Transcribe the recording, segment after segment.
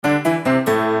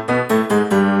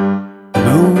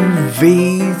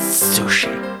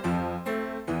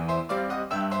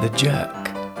jerk.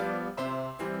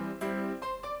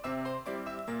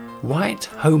 White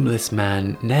homeless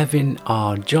man Nevin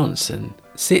R. Johnson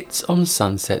sits on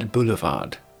Sunset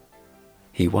Boulevard.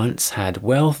 He once had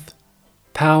wealth,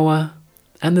 power,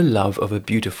 and the love of a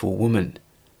beautiful woman,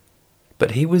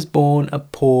 but he was born a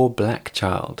poor black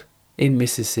child in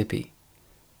Mississippi.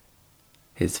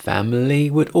 His family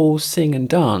would all sing and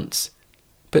dance,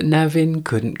 but Navin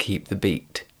couldn't keep the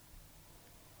beat.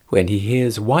 When he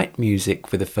hears white music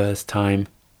for the first time,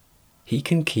 he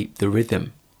can keep the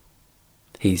rhythm.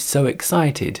 He's so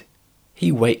excited,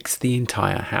 he wakes the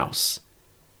entire house.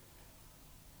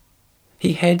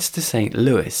 He heads to St.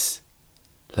 Louis,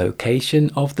 location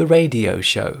of the radio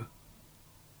show.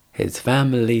 His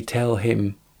family tell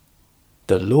him,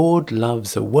 "The Lord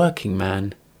loves a working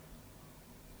man.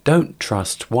 Don't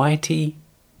trust Whitey,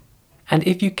 and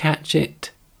if you catch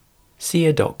it, see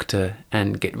a doctor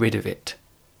and get rid of it."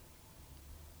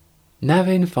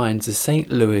 Navin finds a St.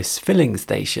 Louis filling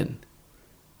station.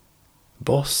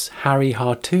 Boss Harry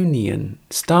Hartunian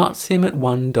starts him at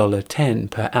 $1.10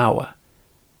 per hour.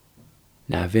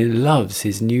 Navin loves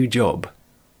his new job,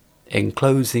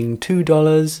 enclosing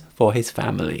 $2 for his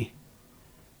family.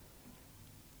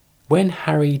 When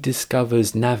Harry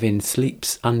discovers Navin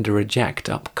sleeps under a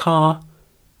jacked-up car,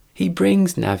 he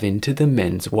brings Navin to the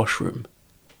men's washroom.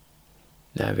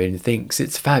 Navin thinks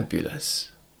it's fabulous.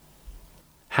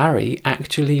 Harry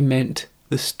actually meant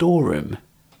the storeroom.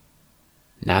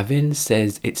 Navin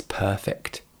says it's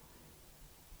perfect.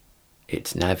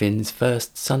 It's Navin's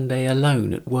first Sunday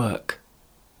alone at work.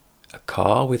 A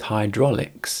car with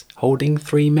hydraulics holding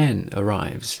 3 men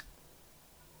arrives.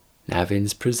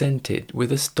 Navin's presented with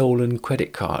a stolen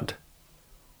credit card.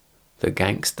 The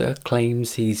gangster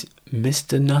claims he's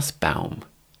Mr. Nussbaum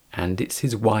and it's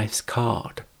his wife's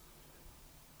card.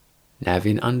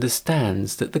 Navin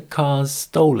understands that the car's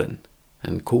stolen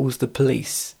and calls the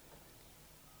police.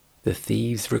 The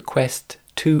thieves request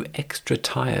 2 extra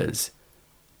tires.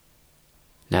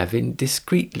 Navin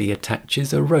discreetly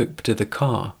attaches a rope to the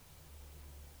car,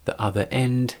 the other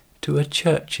end to a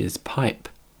church's pipe.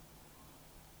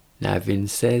 Navin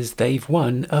says they've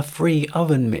won a free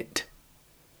oven mitt.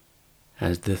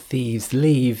 As the thieves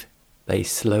leave, they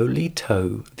slowly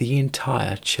tow the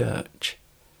entire church.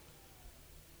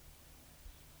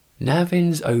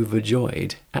 Navin's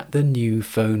overjoyed at the new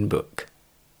phone book.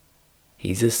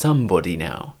 He's a somebody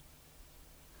now.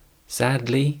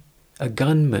 Sadly, a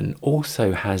gunman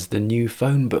also has the new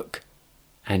phone book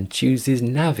and chooses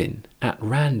Navin at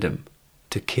random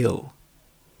to kill.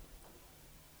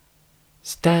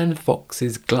 Stan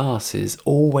Fox's glasses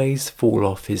always fall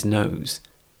off his nose.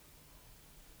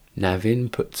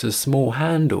 Navin puts a small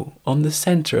handle on the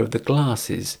centre of the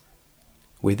glasses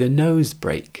with a nose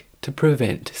brake to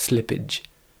prevent slippage.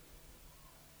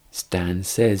 Stan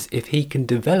says if he can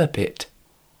develop it,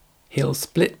 he'll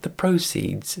split the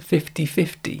proceeds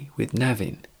 50-50 with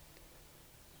Navin.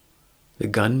 The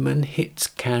gunman hits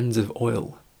cans of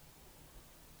oil.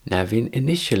 Navin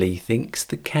initially thinks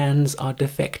the cans are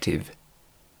defective.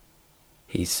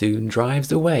 He soon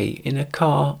drives away in a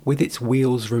car with its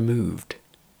wheels removed.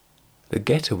 The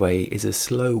getaway is a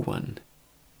slow one.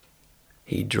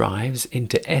 He drives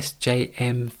into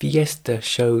SJM Fiesta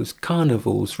Show's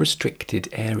Carnival's restricted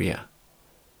area.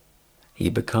 He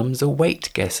becomes a weight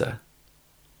guesser.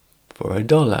 For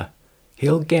 $1,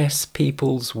 he'll guess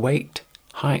people's weight,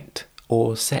 height,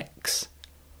 or sex.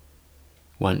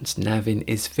 Once Navin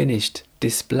is finished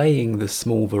displaying the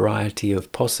small variety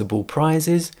of possible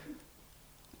prizes,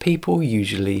 people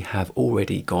usually have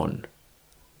already gone.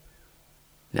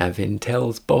 Navin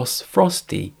tells boss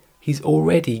Frosty he's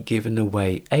already given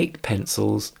away 8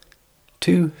 pencils,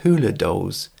 2 hula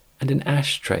dolls, and an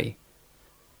ashtray,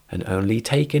 and only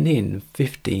taken in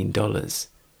 $15.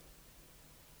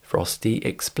 Frosty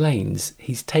explains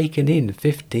he's taken in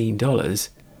 $15,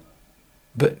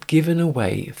 but given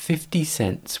away 50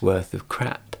 cents worth of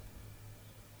crap.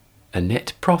 A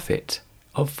net profit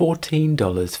of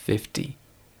 $14.50.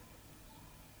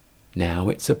 Now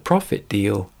it's a profit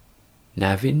deal.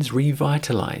 Navin's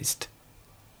revitalized.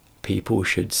 People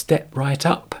should step right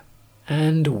up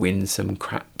and win some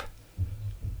crap.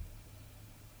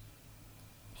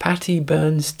 Patty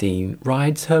Bernstein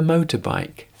rides her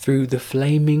motorbike through the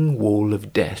flaming wall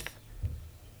of death.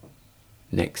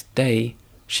 Next day,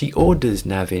 she orders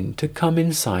Navin to come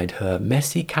inside her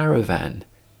messy caravan,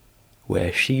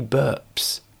 where she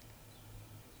burps.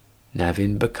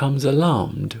 Navin becomes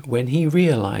alarmed when he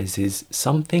realizes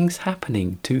something's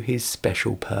happening to his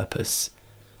special purpose.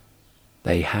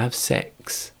 They have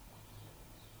sex.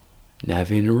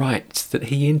 Navin writes that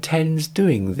he intends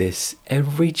doing this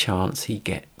every chance he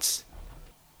gets.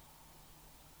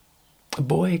 A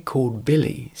boy called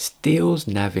Billy steals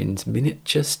Navin's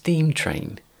miniature steam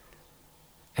train.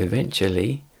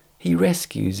 Eventually, he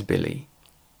rescues Billy.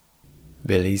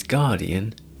 Billy's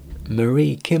guardian,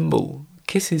 Marie Kimball,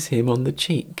 kisses him on the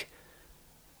cheek.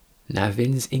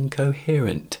 Navin's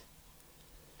incoherent.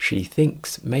 She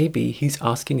thinks maybe he's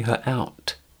asking her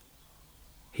out.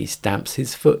 He stamps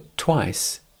his foot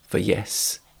twice for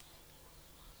yes.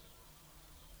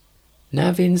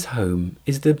 Navin's home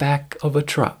is the back of a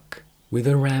truck with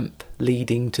a ramp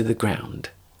leading to the ground.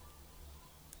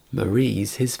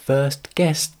 Marie's his first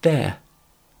guest there.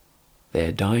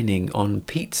 They're dining on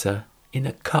pizza in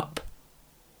a cup.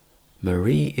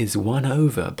 Marie is won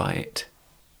over by it.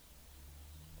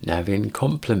 Navin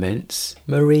compliments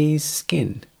Marie's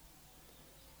skin.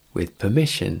 With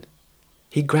permission,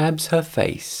 he grabs her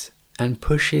face and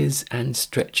pushes and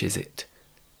stretches it.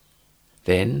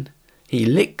 Then he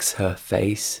licks her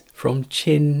face from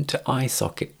chin to eye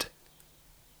socket.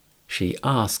 She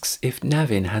asks if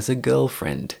Navin has a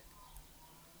girlfriend.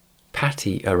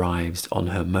 Patty arrives on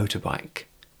her motorbike.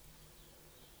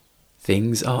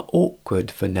 Things are awkward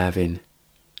for Navin.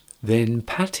 Then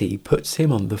Patty puts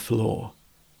him on the floor.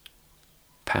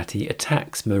 Patty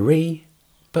attacks Marie,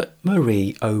 but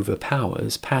Marie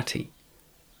overpowers Patty.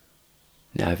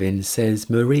 Navin says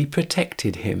Marie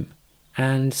protected him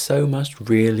and so must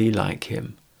really like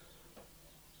him.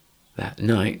 That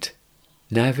night,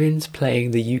 Navin's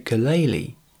playing the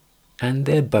ukulele and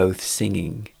they're both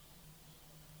singing.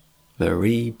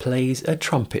 Marie plays a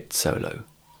trumpet solo.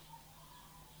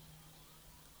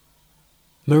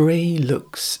 Marie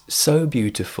looks so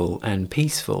beautiful and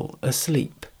peaceful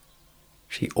asleep.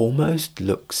 She almost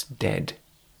looks dead.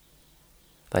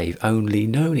 They've only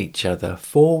known each other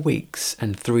 4 weeks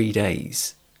and 3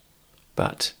 days,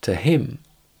 but to him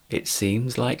it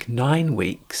seems like 9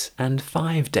 weeks and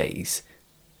 5 days.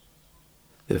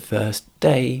 The first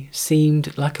day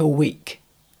seemed like a week.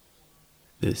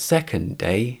 The second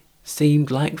day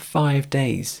seemed like 5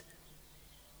 days.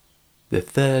 The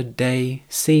third day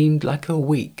seemed like a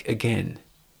week again.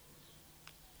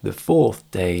 The fourth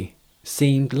day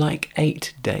seemed like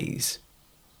 8 days.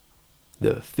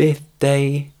 The fifth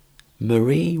day,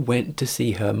 Marie went to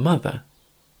see her mother,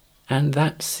 and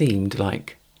that seemed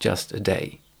like just a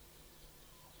day.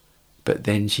 But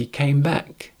then she came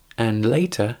back, and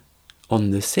later, on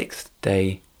the 6th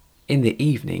day, in the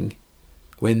evening,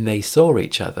 when they saw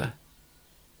each other,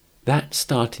 that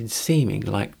started seeming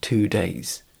like 2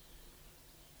 days.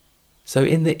 So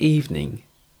in the evening,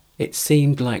 it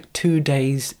seemed like 2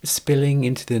 days spilling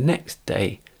into the next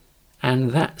day,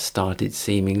 and that started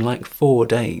seeming like 4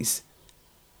 days.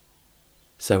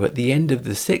 So at the end of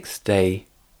the 6th day,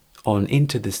 on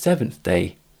into the 7th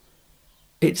day,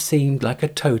 it seemed like a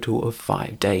total of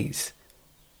 5 days.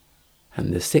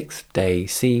 And the 6th day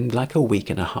seemed like a week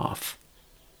and a half.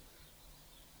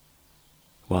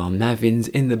 While Navin's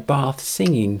in the bath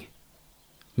singing,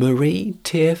 Marie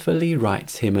tearfully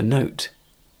writes him a note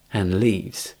and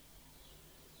leaves.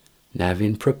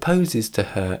 Navin proposes to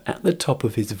her at the top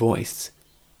of his voice.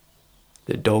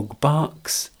 The dog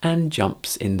barks and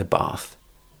jumps in the bath.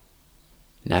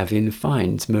 Navin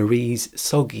finds Marie's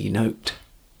soggy note.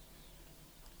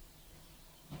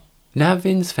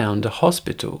 Navin's found a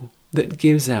hospital that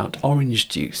gives out orange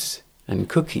juice and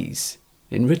cookies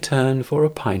in return for a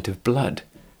pint of blood.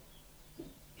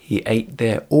 He ate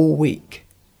there all week,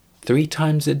 3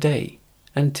 times a day,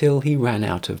 until he ran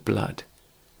out of blood.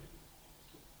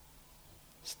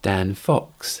 Stan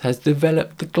Fox has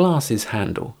developed the glasses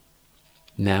handle,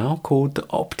 now called the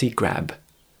OptiGrab.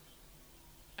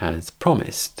 As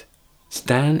promised,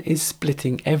 Stan is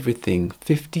splitting everything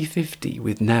 50-50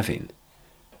 with Navin.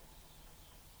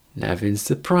 Navin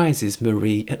surprises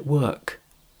Marie at work.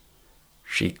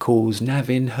 She calls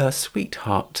Navin her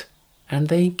sweetheart, and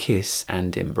they kiss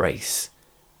and embrace.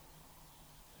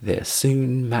 They're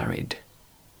soon married.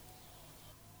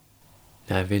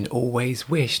 Navin always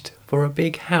wished for a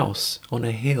big house on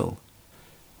a hill,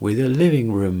 with a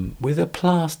living room with a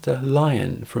plaster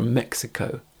lion from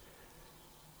Mexico.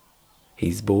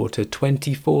 He's bought a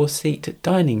 24-seat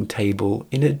dining table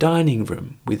in a dining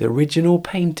room with original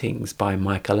paintings by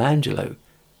Michelangelo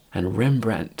and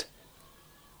Rembrandt.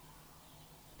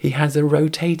 He has a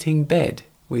rotating bed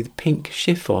with pink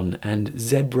chiffon and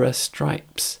zebra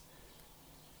stripes.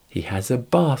 He has a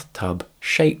bathtub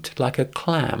shaped like a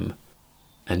clam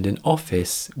and an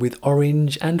office with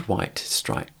orange and white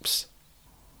stripes.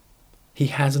 He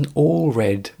has an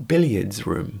all-red billiards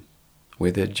room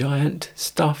with a giant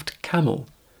stuffed camel,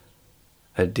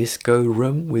 a disco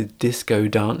room with disco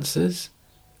dancers,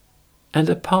 and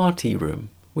a party room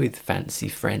with fancy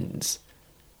friends.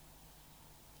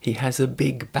 He has a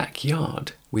big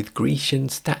backyard with Grecian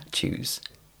statues,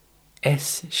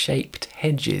 S-shaped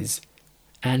hedges,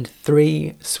 and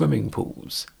 3 swimming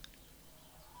pools.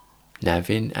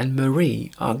 Navin and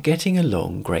Marie are getting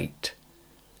along great.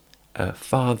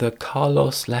 Father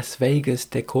Carlos Las Vegas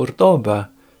de Cordoba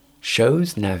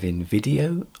shows Navin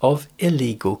video of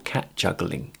illegal cat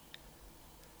juggling.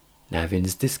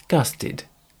 Navin's disgusted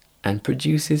and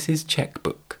produces his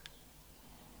checkbook.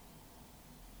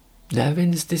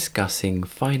 Navin's discussing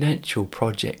financial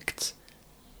projects.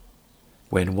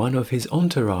 When one of his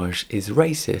entourage is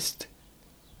racist,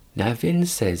 Navin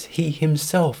says he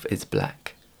himself is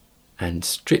black and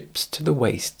strips to the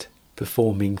waist,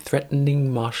 performing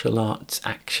threatening martial arts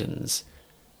actions.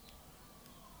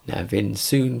 Navin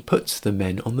soon puts the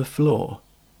men on the floor.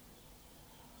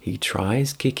 He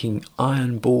tries kicking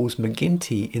Iron Balls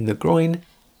McGinty in the groin,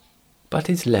 but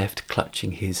is left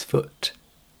clutching his foot,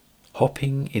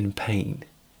 hopping in pain.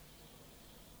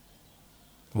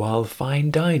 While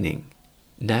fine dining,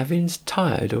 Navin's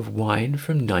tired of wine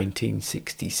from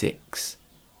 1966.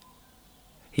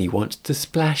 He wants to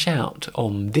splash out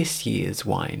on this year's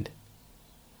wine.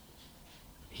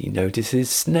 He notices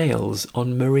snails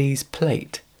on Marie's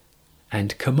plate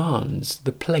and commands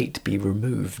the plate be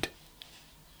removed.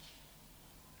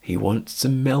 He wants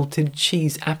some melted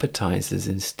cheese appetizers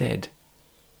instead.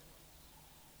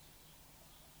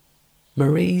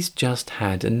 Marie's just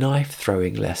had a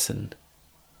knife-throwing lesson.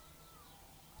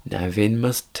 Navin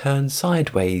must turn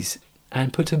sideways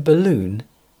and put a balloon,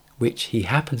 which he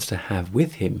happens to have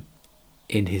with him,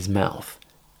 in his mouth.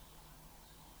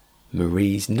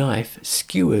 Marie's knife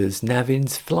skewers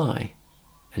Navin's fly,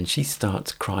 and she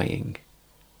starts crying.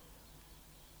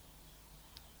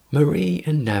 Marie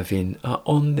and Navin are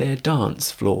on their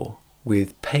dance floor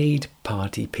with paid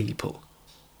party people.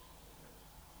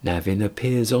 Navin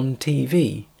appears on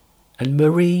TV, and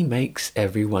Marie makes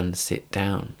everyone sit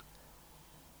down.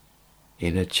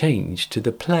 In a change to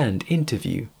the planned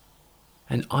interview,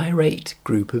 an irate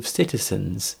group of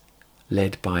citizens,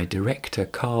 led by director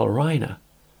Carl Reiner,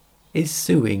 is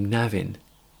suing Navin.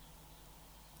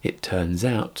 It turns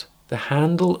out the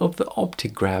handle of the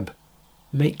Optigrab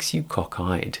makes you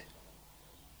cock-eyed.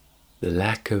 The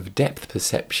lack of depth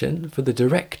perception for the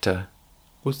director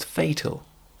was fatal.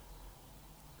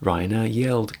 Reiner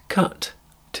yelled "cut"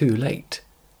 too late,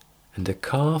 and a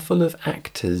car full of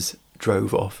actors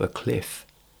drove off a cliff.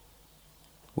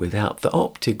 Without the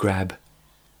Optigrab,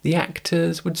 the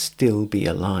actors would still be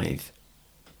alive.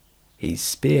 He's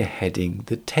spearheading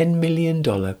the $10 million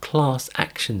class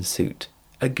action suit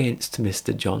against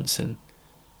Mr. Johnson.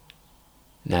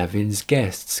 Navin's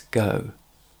guests go,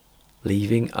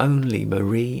 leaving only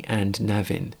Marie and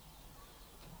Navin.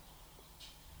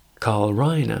 Carl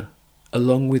Reiner,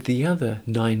 along with the other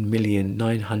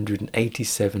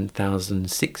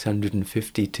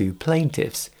 9,987,652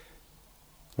 plaintiffs,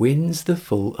 wins the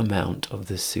full amount of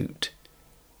the suit.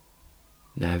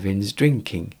 Navin's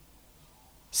drinking,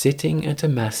 sitting at a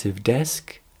massive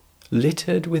desk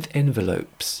littered with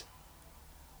envelopes.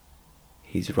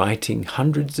 He's writing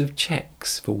hundreds of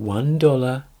checks for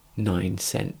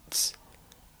 $1.09.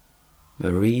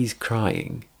 Marie's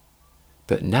crying,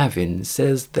 but Navin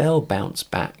says they'll bounce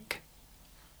back.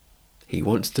 He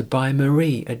wants to buy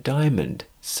Marie a diamond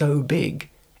so big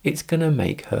it's gonna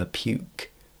make her puke.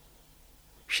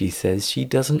 She says she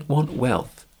doesn't want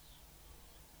wealth.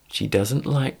 She doesn't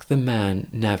like the man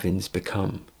Navin's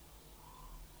become.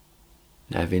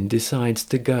 Navin decides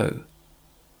to go,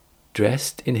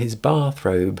 dressed in his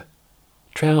bathrobe,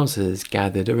 trousers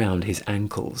gathered around his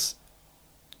ankles.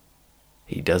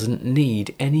 He doesn't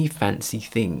need any fancy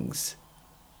things,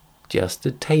 just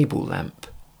a table lamp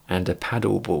and a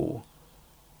paddle ball.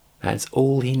 That's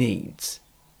all he needs.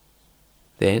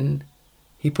 Then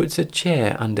he puts a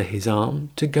chair under his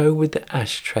arm to go with the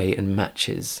ashtray and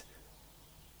matches.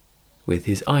 With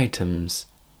his items,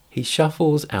 he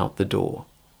shuffles out the door.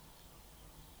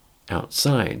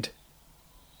 Outside,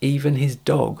 even his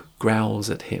dog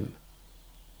growls at him.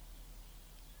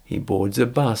 He boards a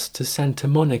bus to Santa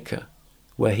Monica,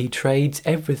 where he trades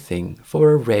everything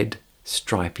for a red,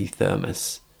 stripy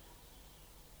thermos.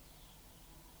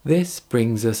 This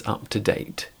brings us up to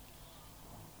date.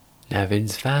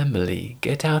 Navin's family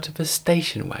get out of a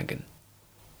station wagon.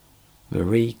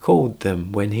 Marie called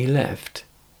them when he left.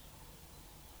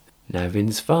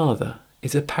 Navin's father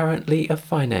is apparently a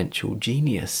financial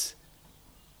genius,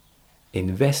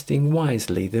 investing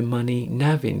wisely the money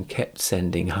Navin kept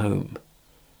sending home.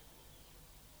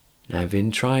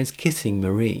 Navin tries kissing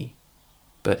Marie,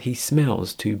 but he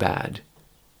smells too bad.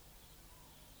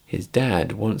 His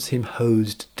dad wants him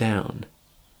hosed down.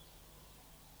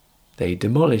 They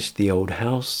demolish the old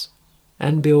house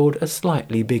and build a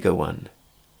slightly bigger one.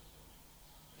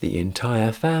 The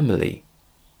entire family,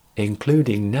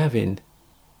 including Navin,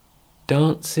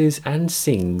 dances and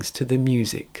sings to the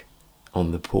music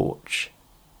on the porch.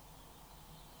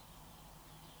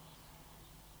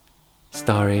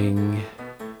 Starring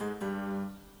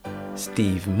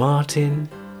Steve Martin,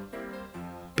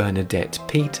 Bernadette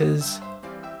Peters,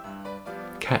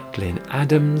 Kathleen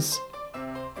Adams.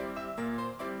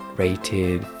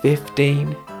 Rated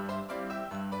 15.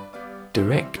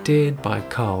 Directed by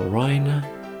Carl Reiner.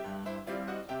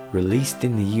 Released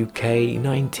in the UK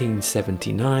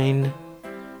 1979.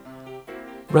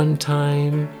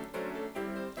 Runtime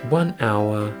 1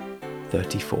 hour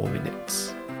 34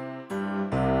 minutes.